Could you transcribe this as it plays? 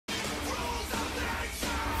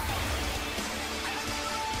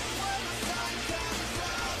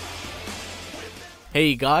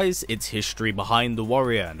Hey guys, it's History Behind the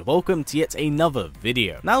Warrior and welcome to yet another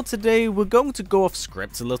video. Now today we're going to go off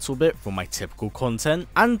script a little bit from my typical content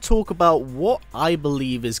and talk about what I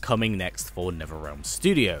believe is coming next for NetherRealm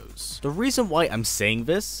Studios. The reason why I'm saying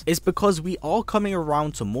this is because we are coming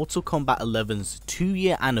around to Mortal Kombat 11's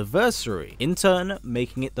 2-year anniversary, in turn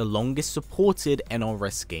making it the longest supported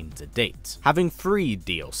NRS game to date, having 3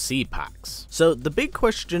 DLC packs. So the big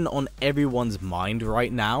question on everyone's mind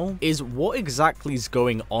right now is what exactly is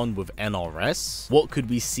going on with NRS, what could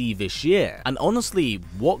we see this year, and honestly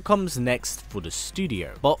what comes next for the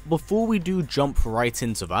studio. But before we do jump right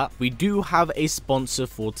into that, we do have a sponsor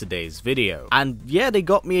for today's video, and yeah, they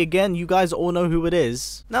got me again. You guys all know who it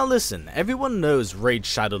is. Now listen, everyone knows Raid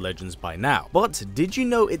Shadow Legends by now, but did you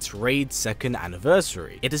know it's Raid's 2nd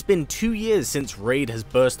anniversary? It has been 2 years since Raid has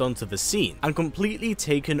burst onto the scene and completely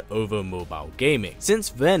taken over mobile gaming. Since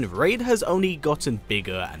then, Raid has only gotten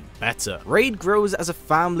bigger and better. Raid grows as a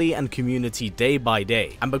family and community day by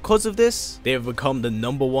day, and because of this, they have become the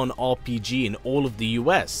 #1 RPG in all of the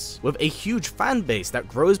US, with a huge fan base that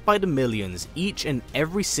grows by the millions each and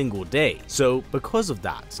every single day. So because of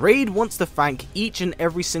that, Raid wants to thank each and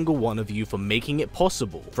every single one of you for making it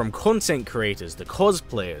possible, from content creators to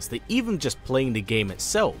cosplayers to even just playing the game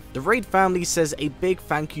itself. The Raid family says a big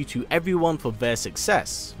thank you to everyone for their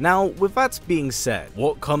success. Now with that being said,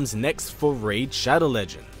 what comes next for Raid Shadow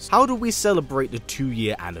Legends? How do we celebrate the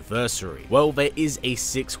 2-year anniversary? Well, there is a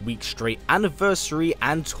 6-week straight anniversary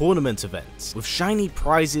and tournament event, with shiny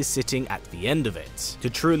prizes sitting at the end of it. To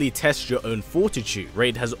truly test your own fortitude,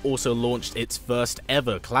 Raid has also launched its first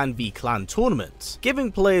ever Clan v Clan tournament,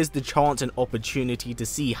 giving players the chance and opportunity to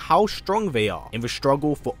see how strong they are in the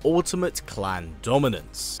struggle for ultimate clan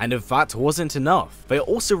dominance. And if that wasn't enough, they are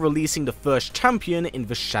also releasing the first champion in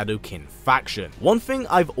the Shadowkin faction. One thing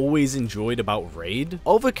I've always enjoyed about Raid,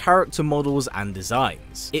 over character models and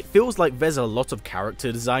designs. It feels like there's a lot of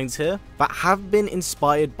character designs here that have been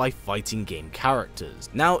inspired by fighting game characters.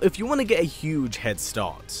 Now if you want to get a huge head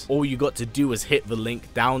start, all you got to do is hit the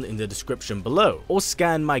link down in the description below or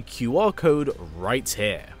scan my QR code right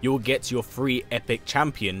here. You'll get your free epic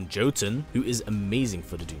champion Jotun, who is amazing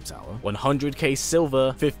for the Doom Tower, 100k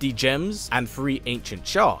silver, 50 gems, and 3 ancient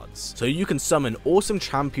shards, so you can summon awesome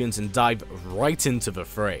champions and dive right into the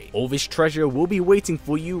fray. All this treasure will be waiting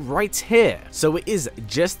for you right here, so it is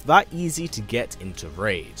just that easy to get into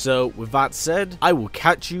Raid. So with that said, I will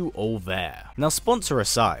catch you all there. Now sponsor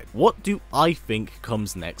aside, what do I think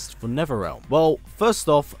comes next for NetherRealm? Well, first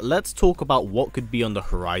off, let's talk about what could be on the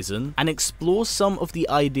horizon and explore some of the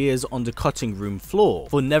ideas on the cutting room floor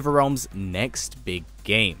for NetherRealm's next big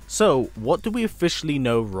game. So what do we officially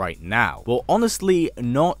know right now? Well, honestly,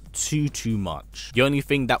 not too much. The only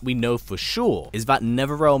thing that we know for sure is that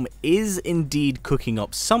NetherRealm is indeed cooking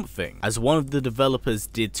up something, as one of the developers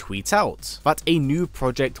did tweet out that a new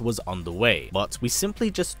project was underway, but we simply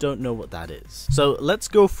just don't know what that is. So let's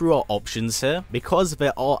go through our options here, because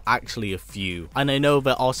there are actually a few, and I know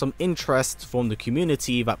there are some interests from the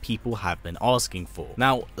community that people have been asking for.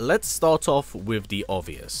 Now let's start off with the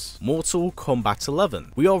obvious, Mortal Kombat 11.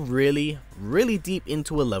 We are really deep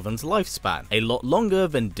into 11's lifespan, a lot longer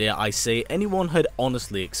than dare I say anyone had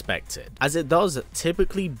honestly expected, as it does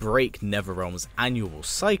typically break NetherRealm's annual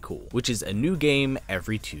cycle, which is a new game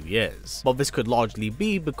every 2 years. But this could largely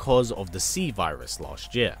be because of the C virus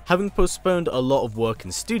last year, having postponed a lot of work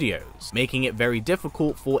in studios, making it very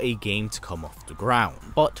difficult for a game to come off the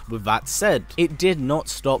ground. But with that said, it did not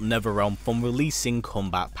stop NetherRealm from releasing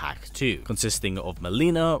Kombat Pack 2, consisting of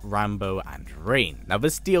Melina, Rambo, and Rain. Now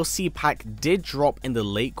this DLC pack did drop in the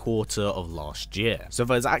late quarter of last year, so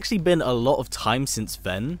there's actually been a lot of time since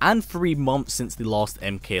then, and 3 months since the last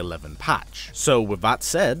MK11 patch. So with that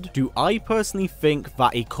said, do I personally think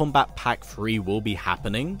that a Kombat Pack 3 will be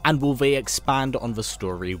happening, and will they expand on the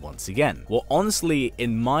story once again? Well, honestly,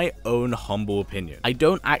 in my own humble opinion, I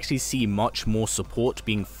don't actually see much more support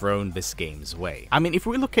being thrown this game's way. I mean, if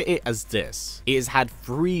we look at it as this, it has had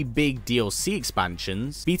 3 big DLC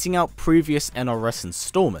expansions, beating out previous NRS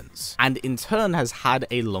installments, and in turn has had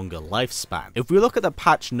a longer lifespan. If we look at the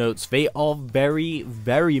patch notes, they are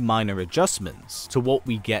very minor adjustments to what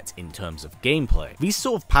we get in terms of gameplay. These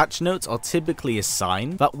sort of patch notes are typically a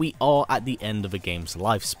sign that we are at the end of a game's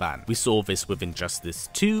lifespan. We saw this with Injustice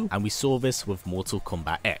 2, and we saw this with Mortal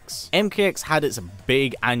Kombat X. MKX had its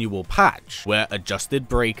big annual patch, where adjusted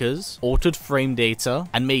breakers, altered frame data,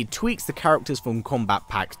 and made tweaks to characters from Kombat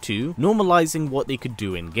Pack 2, normalizing what they could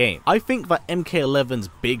do in game. I think that MK11's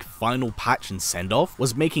big final final patch and send-off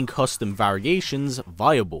was making custom variations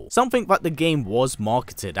viable, something that the game was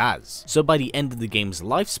marketed as. So by the end of the game's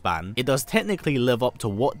lifespan, it does technically live up to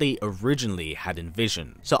what they originally had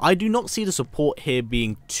envisioned. So I do not see the support here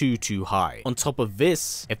being too high. On top of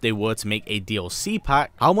this, if they were to make a DLC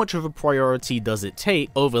pack, how much of a priority does it take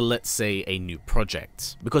over, let's say, a new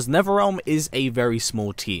project? Because NetherRealm is a very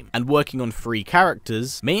small team, and working on 3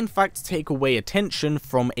 characters may in fact take away attention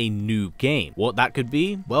from a new game. What that could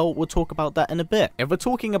be? Well, we'll talk about that in a bit. If we're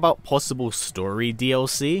talking about possible story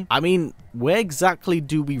DLC, I mean, where exactly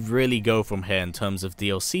do we really go from here in terms of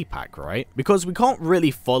DLC pack, right? Because we can't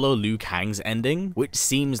really follow Liu Kang's ending, which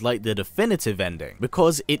seems like the definitive ending,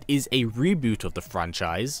 because it is a reboot of the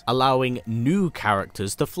franchise, allowing new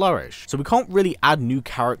characters to flourish. So we can't really add new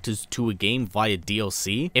characters to a game via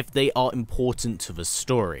DLC if they are important to the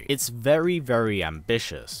story. It's very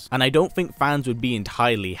ambitious, and I don't think fans would be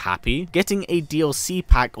entirely happy getting a DLC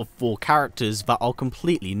pack of 4 characters that are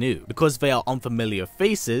completely new, because they are unfamiliar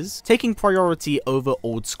faces, taking priority over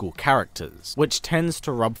old school characters, which tends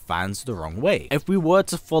to rub fans the wrong way. If we were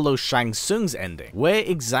to follow Shang Tsung's ending, where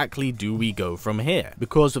exactly do we go from here?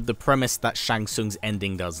 Because of the premise that Shang Tsung's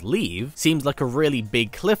ending does leave, seems like a really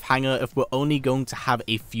big cliffhanger if we're only going to have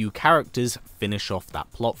a few characters finish off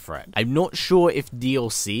that plot thread. I'm not sure if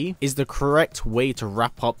DLC is the correct way to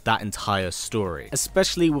wrap up that entire story,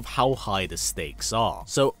 especially with how high the stakes are.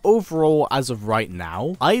 So overall, as of right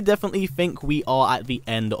now, I definitely think we are at the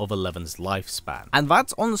end of 11's lifespan, and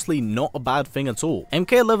that's honestly not a bad thing at all.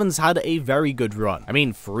 MK11's had a very good run. I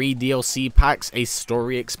mean, 3 DLC packs, a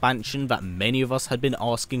story expansion that many of us had been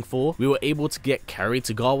asking for, we were able to get Kerry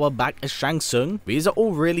Tagawa back as Shang Tsung. These are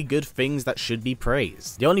all really good things that should be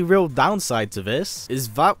praised. The only real downside to this is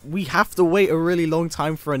that we have to wait a really long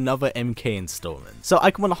time for another MK installment. So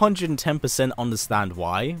I can 110% understand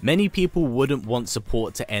why many people wouldn't want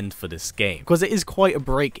support to end for this game, because it is quite a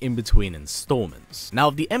break in between installments. Now,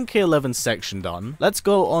 with the MK11 section done, let's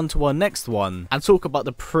go on to our next one and talk about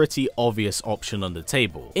the pretty obvious option on the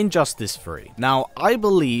table, Injustice 3. Now, I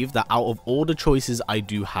believe that out of all the choices I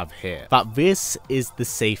do have here, that this is the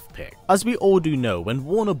safe pick. As we all do know, when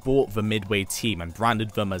Warner bought the Midway team and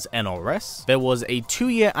branded them as NRS, there was a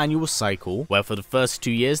 2-year annual cycle where for the first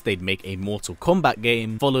 2 years they'd make a Mortal Kombat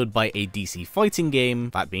game, followed by a DC fighting game,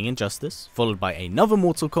 that being Injustice, followed by another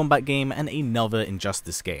Mortal Kombat game and another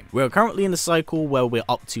Injustice game. We're currently in a cycle where we're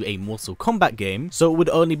up to a Mortal Kombat game, so it would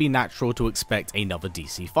only be natural to expect another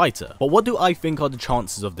DC fighter. But what do I think are the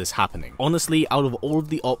chances of this happening? Honestly, out of all of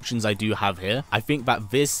the options I do have here, I think that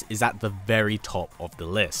this is at the very top of the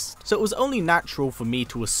list. So it was only natural for me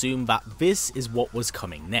to assume that this is what was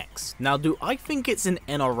coming next. Now, do I think it's in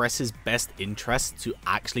NRS's best interest to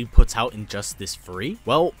actually put out Injustice 3?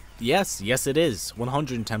 Well, yes it is,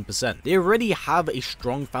 110%. They already have a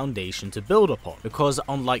strong foundation to build upon, because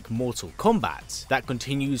unlike Mortal Kombat, that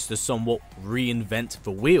continues to somewhat reinvent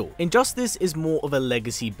the wheel, Injustice is more of a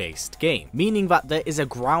legacy-based game, meaning that there is a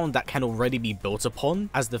ground that can already be built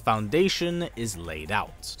upon as the foundation is laid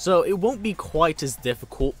out. So it won't be quite as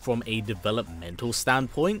difficult from a developmental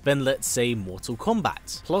standpoint than, let's say, Mortal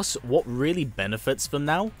Kombat. Plus, what really benefits them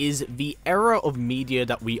now is the era of media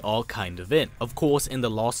that we are kind of in. Of course, in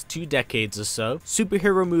the last 2 decades or so,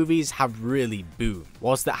 superhero movies have really boomed,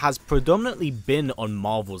 whilst it has predominantly been on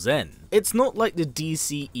Marvel's end. It's not like the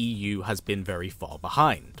DCEU has been very far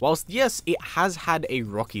behind. Whilst yes, it has had a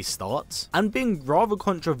rocky start, and being rather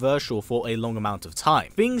controversial for a long amount of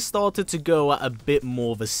time, things started to go at a bit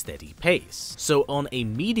more of a steady pace. So on a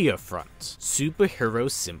media front,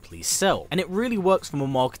 superheroes simply sell, and it really works from a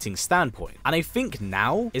marketing standpoint. And I think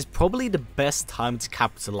now is probably the best time to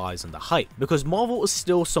capitalize on the hype, because Marvel is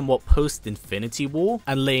still somewhat post-Infinity War,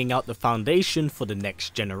 and laying out the foundation for the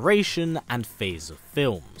next generation and phase of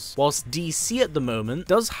films. Whilst DC at the moment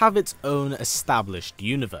does have its own established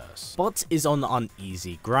universe, but is on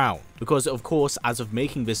uneasy ground, because of course, as of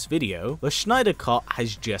making this video, the Snyder Cut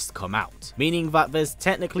has just come out, meaning that there's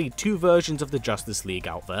technically 2 versions of the Justice League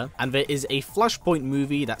out there, and there is a Flashpoint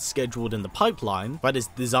movie that's scheduled in the pipeline that is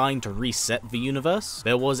designed to reset the universe.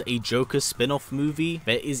 There was a Joker spin-off movie,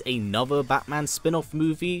 there is another Batman spin-off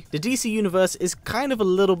movie. The DC universe is kind of a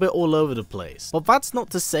little bit all over the place, but that's not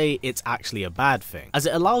to say it's actually a bad thing, as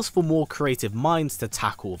it allows for more creative minds to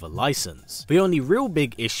tackle the license. The only real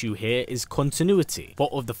big issue here is continuity.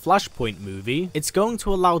 But with the Flashpoint movie, it's going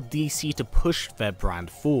to allow DC to push their brand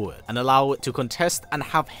forward and allow it to contest and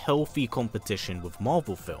have healthy competition with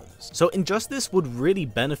Marvel films. So Injustice would really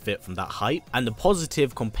benefit from that hype and the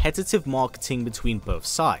positive competitive marketing between both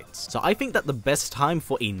sides. So I think that the best time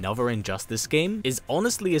for another Injustice game is honestly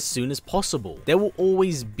honestly as soon as possible. There will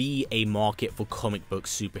always be a market for comic book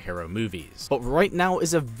superhero movies, but right now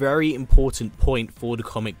is a very important point for the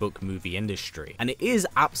comic book movie industry, and it is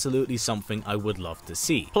absolutely something I would love to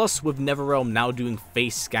see. Plus, with NetherRealm now doing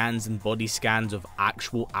face scans and body scans of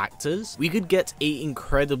actual actors, we could get an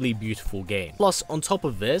incredibly beautiful game. Plus, on top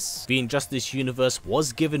of this, the Injustice universe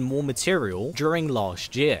was given more material during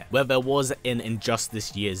last year, where there was an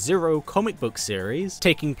Injustice Year Zero comic book series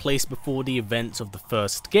taking place before the events of the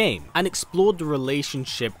first game, and explored the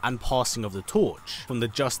relationship and passing of the torch from the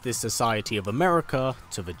Justice Society of America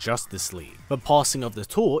to the Justice League. The passing of the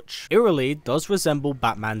torch eerily does resemble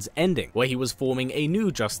Batman's ending, where he was forming a new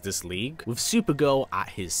Justice League with Supergirl at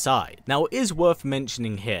his side. Now, it is worth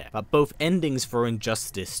mentioning here that both endings for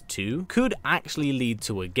Injustice 2 could actually lead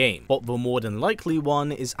to a game, but the more than likely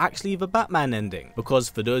one is actually the Batman ending, because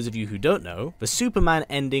for those of you who don't know, the Superman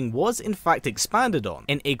ending was in fact expanded on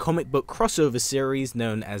in a comic book crossover series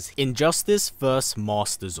known as Injustice vs.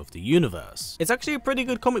 Masters of the Universe. It's actually a pretty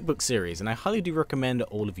good comic book series, and I highly do recommend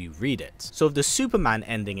all of you read it. So if the Superman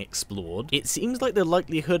ending explored, it seems like the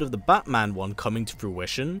likelihood of the Batman one coming to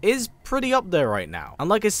fruition is pretty up there right now. And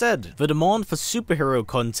like I said, the demand for superhero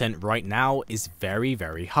content right now is very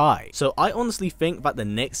high. So I honestly think that the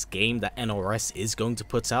next game that NRS is going to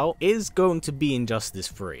put out is going to be Injustice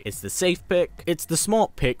 3. It's the safe pick, it's the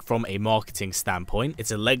smart pick from a marketing standpoint,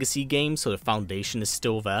 it's a legacy game so the foundation is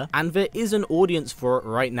still there, and there is an audience for it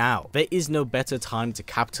right now. There is no better time to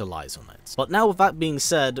capitalize on it. But now with that being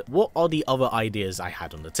said, what are the other ideas I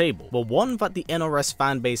had on the table? Well, one that the NRS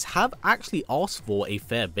fanbase have actually asked for a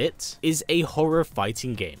fair bit is a horror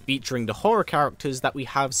fighting game featuring the horror characters that we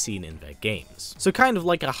have seen in their games. So kind of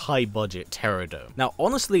like a high budget Terrordome. Now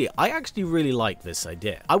honestly, I actually really like this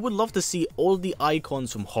idea. I would love to see all the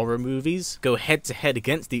icons from horror movies go head to head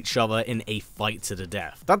against each other in a fight to the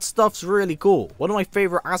death. That stuff's really cool. One of my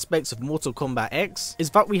favorite aspects of Mortal Kombat X is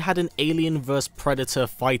that we had an Alien vs Predator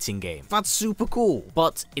fighting game. That's super cool.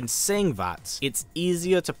 But in saying that, it's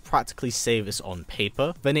easier to practically say this on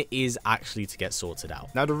paper than it is actually to get sorted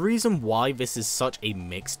out. Now the reason why this is such a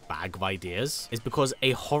mixed bag of ideas is because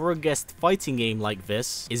a horror guest fighting game like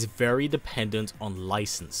this is very dependent on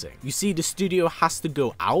licensing. You see, the studio has to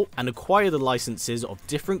go out and acquire the licenses of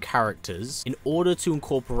different characters in order to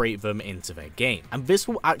incorporate them into their game, and this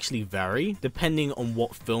will actually vary depending on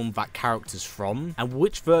what film that character's from and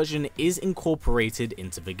which version is incorporated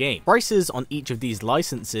into the game. Prices on each of these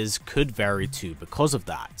licenses could vary too because of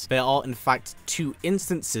that. There are in fact two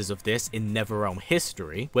instances of this in NetherRealm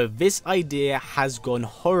history where this idea has gone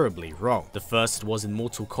horribly wrong. The first was in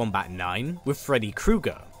Mortal Kombat 9 with Freddy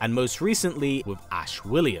Krueger, and most recently with Ash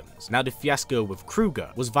Williams. Now the fiasco with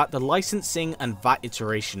Krueger was that the licensing and that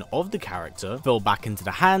iteration of the character fell back into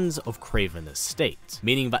the hands of Craven Estate,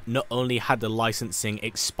 meaning that not only had the licensing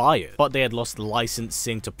expired, but they had lost the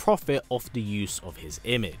licensing to profit off the use of his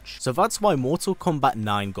image. So that's why Mortal Kombat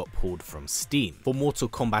 9 got pulled from Steam. For Mortal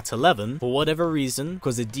Kombat 11, for whatever reason,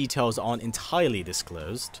 because the details aren't entirely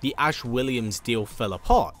disclosed, the Ash Williams deal fell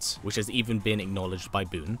apart, which has even been acknowledged by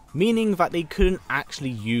Boon, meaning that they couldn't actually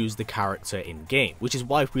use the character in game, which is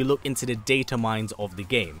why if we look into the data mines of the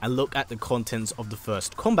game and look at the contents of the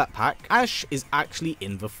first Kombat Pack, Ash is actually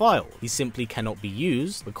in the file. He simply cannot be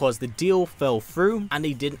used because the deal fell through and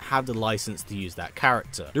they didn't have the license to use that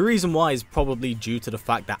character. The reason why is probably due to the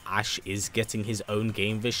fact that Ash is getting his own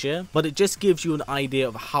game this year, but it just gives you an idea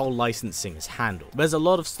of how licensing is handled. There's a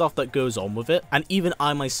lot of stuff that goes on with it, and even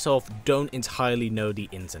I myself don't entirely know the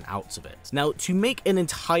ins and outs of it. Now, to make an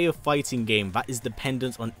entire fighting game that is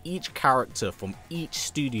dependent on each character from each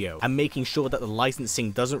studio and making sure that the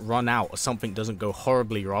licensing doesn't run out or something doesn't go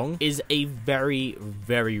horribly wrong is a very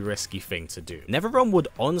risky thing to do. NetherRealm would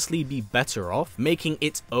honestly be better off making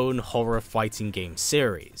its own horror fighting game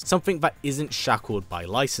series, something that isn't shackled by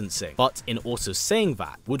licensing. But in also saying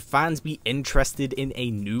that, would fans be interested in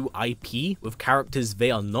a new IP with characters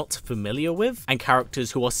they are not familiar with and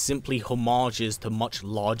characters who are simply homages to much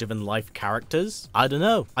larger than life characters? I don't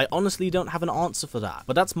know. I honestly don't have an answer for that,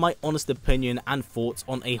 but that's my honest opinion and thoughts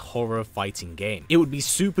on a horror fighting game. It would be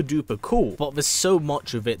super duper cool, but there's so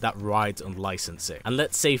much of it that rides on licensing. And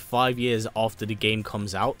let's say 5 years after the game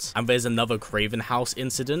comes out and there's another Craven House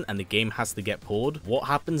incident and the game has to get pulled, what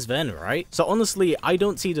happens then, right? So honestly, I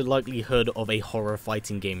don't see the likelihood of a horror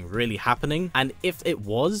fighting game really happening, and if it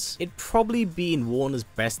was, it'd probably be in Warner's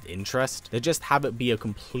best interest to just have it be a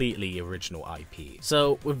completely original IP.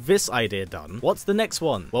 So with this idea done, what's the next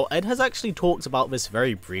one? Well, Ed has actually talked about this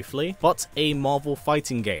very briefly, but a Marvel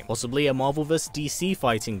fighting game, possibly a Marvel vs DC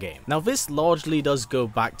fighting game. Now this largely does go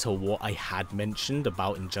back to what I had mentioned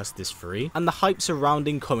about Injustice 3 and the hype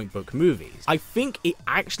surrounding comic book movies. I think it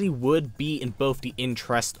actually would be in both the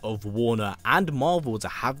interest of Warner and Marvel to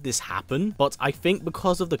have this happen, but I think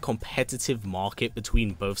because of the competitive market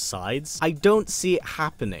between both sides, I don't see it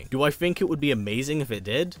happening. Do I think it would be amazing if it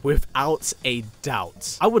did? Without a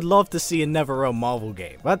doubt. I would love to see a NetherRealm Marvel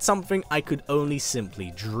game. That's something I could only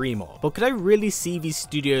simply dream of. But could I really see these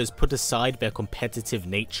studios put aside their competitive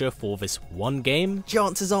nature for this one game?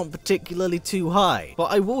 Chances aren't particularly too high.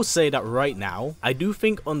 But I will say that right now, I do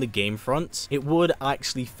think on the game front, it would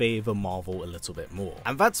actually favor Marvel a little bit more.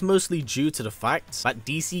 And that's mostly due to the fact that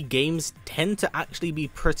DC games tend to actually be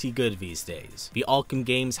pretty good these days. The Arkham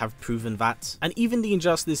games have proven that, and even the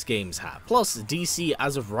Injustice games have. Plus, DC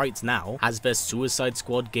as of right now has their Suicide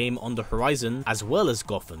Squad game on the horizon, as well as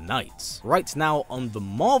Gotham Knights. Right now on the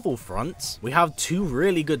Marvel front, we have two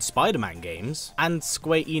really good Spider-Man games, and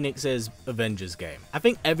Square Enix's Avengers game. I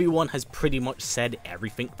think everyone has pretty much said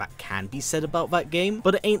everything that can be said about that game,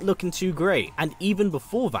 but it ain't looking too great. And even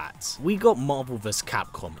before that, we got Marvel vs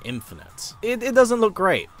Capcom Infinite. It doesn't look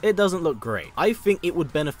great. It doesn't look great. I think it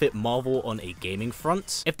would benefit Marvel on a gaming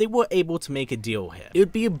front if they were able to make a deal here. It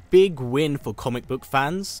would be a big win for comic book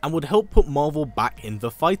fans and would help put Marvel back in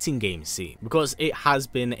the fighting game scene, because it has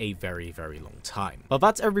been a very long time. But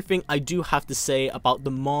that's everything I do have to say about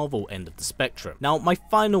the Marvel end of the spectrum. Now my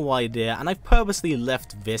final idea, and I've purposely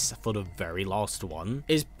left this for the very last one,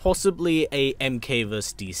 is possibly a MK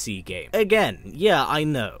vs DC game. Again, yeah, I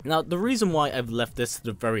know. Now the reason why I've left this to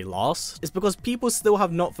the very last is because people still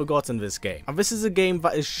have not forgotten this game, and this is a game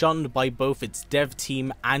that is shunned by both its dev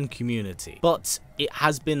team and community. But it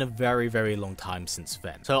has been a very long time since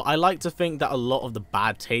then, so I like to think that a lot of the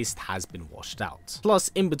bad taste has been washed out.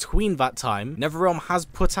 Plus, in between that time, NetherRealm has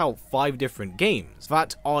put out 5 different games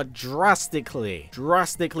that are drastically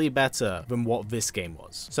better than what this game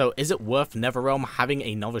was. So is it worth NetherRealm having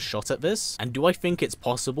another shot at this? And do I think it's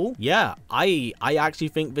possible? Yeah, I actually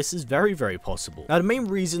think this is very possible. Now the main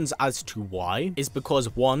reasons as to why is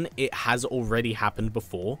because 1, it has already happened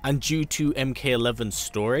before, and due to MK11's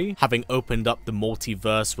story having opened up the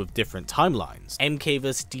multiverse with different timelines, MK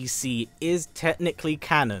vs DC is technically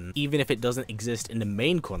canon even if it doesn't exist in the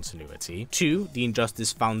main continuity. 2, the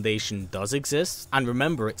Injustice Foundation does exist, and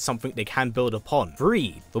remember, it's something they can build upon.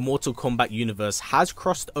 3, the Mortal Kombat universe has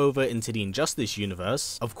crossed over into the Injustice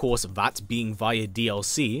universe, of course that being via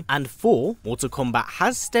DLC. And 4, Mortal Kombat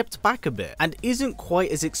has stepped back a bit and isn't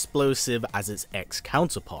quite as explosive as its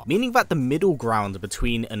ex-counterpart, meaning that the middle ground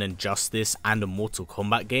between an Injustice and a Mortal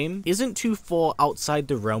Kombat game isn't too far outside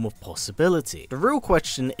the realm of possibility. The real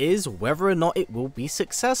question is whether or not it will be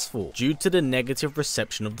successful due to the negative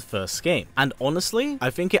reception of the first game. And honestly, I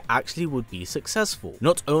think it actually would be successful.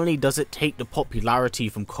 Not only does it take the popularity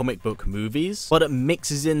from comic book movies, but it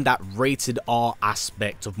mixes in that rated R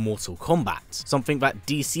aspect of Mortal Kombat, something that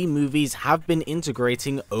DC movies have been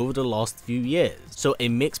integrating over the last few years. So a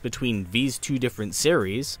mix between these two different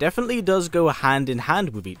series definitely does go hand in hand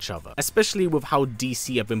with each other, especially with how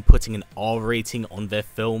DC have been putting an R rating on their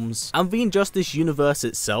films, and the Injustice universe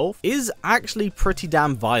itself is actually pretty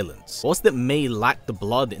damn violent. Whilst it may lack the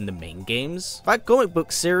blood in the main games, that comic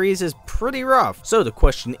book series is pretty rough. So the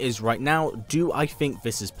question is right now, do I think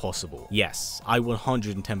this is possible? Yes, I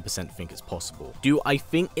 110% think it's possible. Do I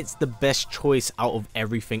think it's the best choice out of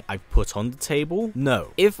everything I've put on the table?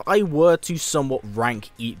 No. If I were to somewhat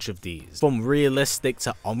rank each of these from realistic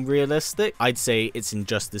to unrealistic, I'd say it's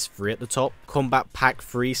Injustice 3 at the top, Kombat Pack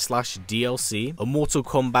 3/DLC, a Mortal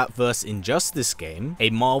Kombat vs Injustice game, a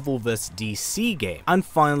Marvel vs DC game, and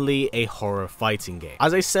finally a horror fighting game.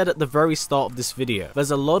 As I said at the very start of this video,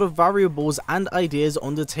 there's a lot of variables and ideas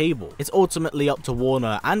on the table. It's ultimately up to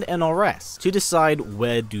Warner and NRS to decide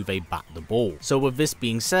where do they bat the ball. So with this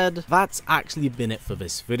being said, that's actually been it for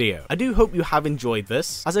this video. I do hope you have enjoyed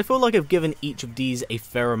this, as I feel like I've given each of these a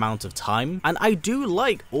fair amount of time, and I do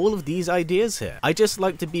like all of these ideas here. I just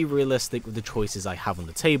like to be realistic with the choices I have on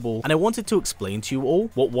the table, and I wanted to explain to you all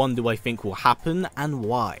what one do I think will happen and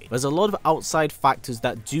why. There's a lot of outside factors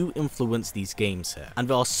that do influence these games here, and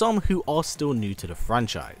there are some who are still new to the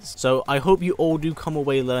franchise. So I hope you all do come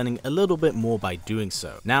away learning a little bit more by doing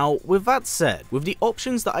so. Now, with that said, with the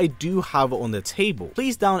options that I do have on the table,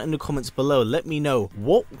 please down in the comments below let me know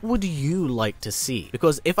what would you like to see,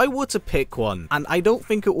 because if I were to pick one, and I don't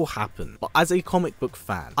think it will happen, but as a comic book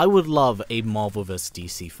fan, I would love a Marvel vs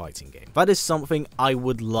DC fighting game. That is something I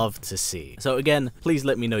would love to see. be. So again, please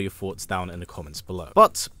let me know your thoughts down in the comments below.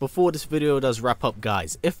 But before this video does wrap up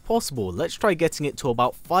guys, if possible, let's try getting it to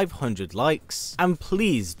about 500 likes, and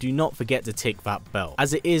please do not forget to tick that bell,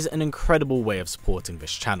 as it is an incredible way of supporting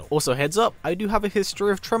this channel. Also heads up, I do have a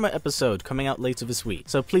History of Tremor episode coming out later this week,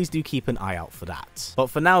 so please do keep an eye out for that. But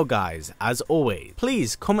for now guys, as always,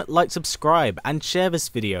 please comment, like, subscribe, and share this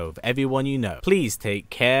video with everyone you know. Please take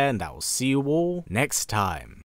care, and I will see you all next time.